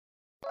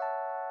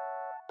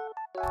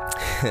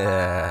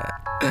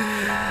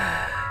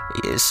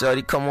Yeah,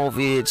 shorty, come over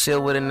here,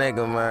 chill with a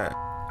nigga, man.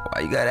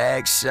 Why you gotta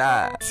act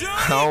shy?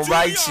 I don't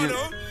bite you.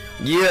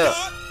 Yeah.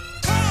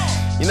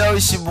 You know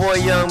it's your boy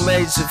Young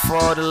Major for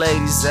all the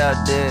ladies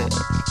out there.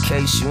 In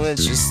case you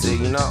interested,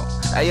 you know.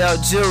 Hey yo,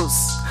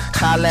 Juice,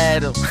 holla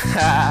at him.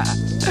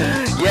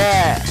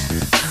 Yeah.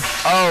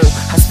 Oh,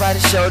 I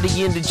spotted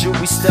shorty in the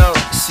jewelry store.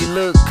 She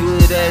look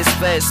good as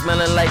fat,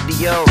 smelling like the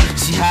yo.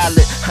 She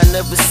hollered, I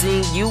never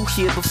seen you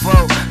here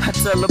before. I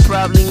tell her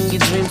probably in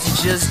your dreams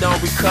you just don't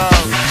recall.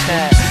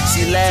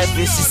 She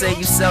laughing, she say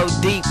you so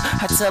deep.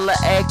 I tell her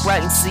act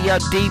right and see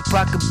how deep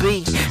I could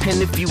be. And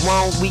if you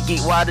want, we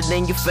get wilder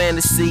than your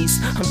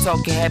fantasies. I'm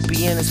talking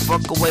happy endings,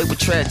 fuck away with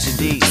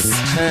tragedies.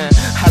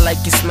 I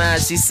like your smile,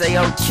 she say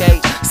okay.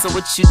 So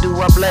what you do,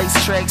 I blaze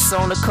tracks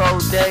on a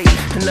cold day.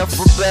 Enough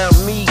about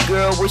me,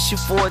 girl, what's your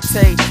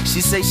forte?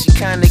 She say she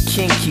kinda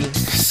kinky,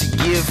 she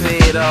give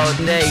head all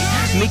day.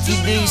 Mickey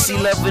D, she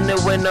loving it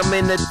when I'm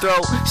in the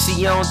throat.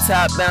 She on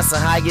top, bouncing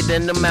higher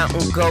than the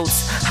mountain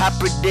goats. I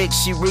predict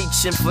she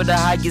reaching for the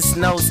highest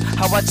notes.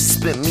 I watch you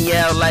spit me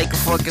out like a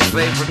fucking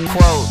favorite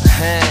quote.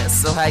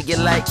 So how you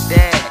like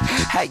that?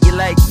 How you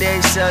like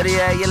that, shorty?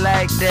 How you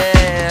like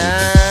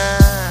that?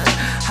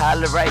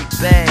 Holla right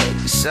back,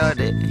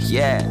 shorty,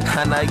 yeah,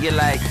 I know you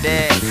like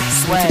that.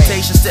 Swag.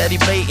 Temptation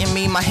steady baiting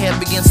me, my head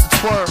begins to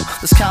twirl.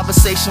 This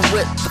conversation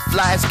with the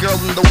flyest girl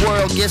in the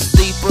world gets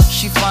deeper,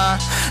 she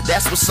fine.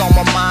 That's what's on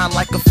my mind,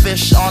 like a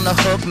fish on a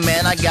hook,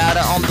 man, I got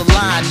her on the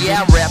line. Yeah,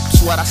 I rapped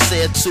what I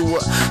said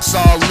to her, saw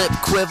her lip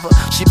quiver.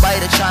 She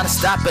bite it, trying to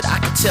stop it, I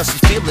could tell she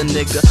feeling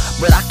nigga.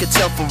 But I could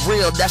tell for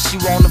real that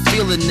she wanna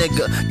feel it,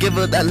 nigga. Give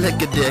her that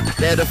liquor dick,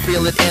 let her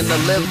feel it in the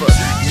liver.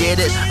 Get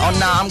it? Oh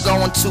nah, I'm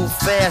going too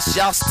fast.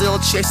 Y'all still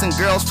chasing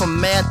girls from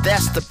man,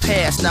 that's the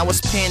past. Now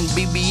it's pin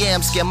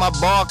BBMs, get my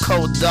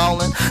barcode,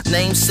 darling.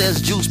 Name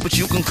says Juice, but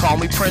you can call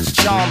me Prince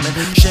Charming.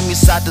 Shimmy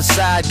side to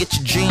side, get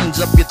your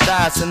jeans up your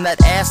thighs, and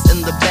that ass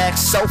in the back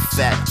so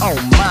fat. Oh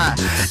my,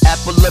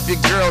 apple of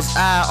your girl's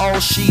eye, all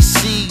she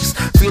sees.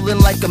 Feeling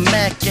like a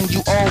Mac and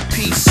you all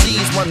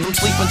PCs. Went from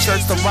sleeping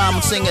church to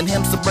rhyming, singing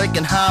hymns to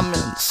breaking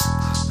hymns.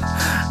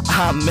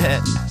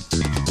 Amen.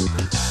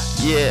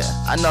 Yeah,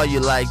 I know you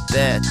like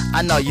that.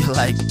 I know you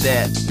like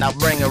that. Now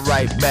bring it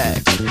right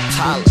back.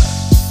 Holla.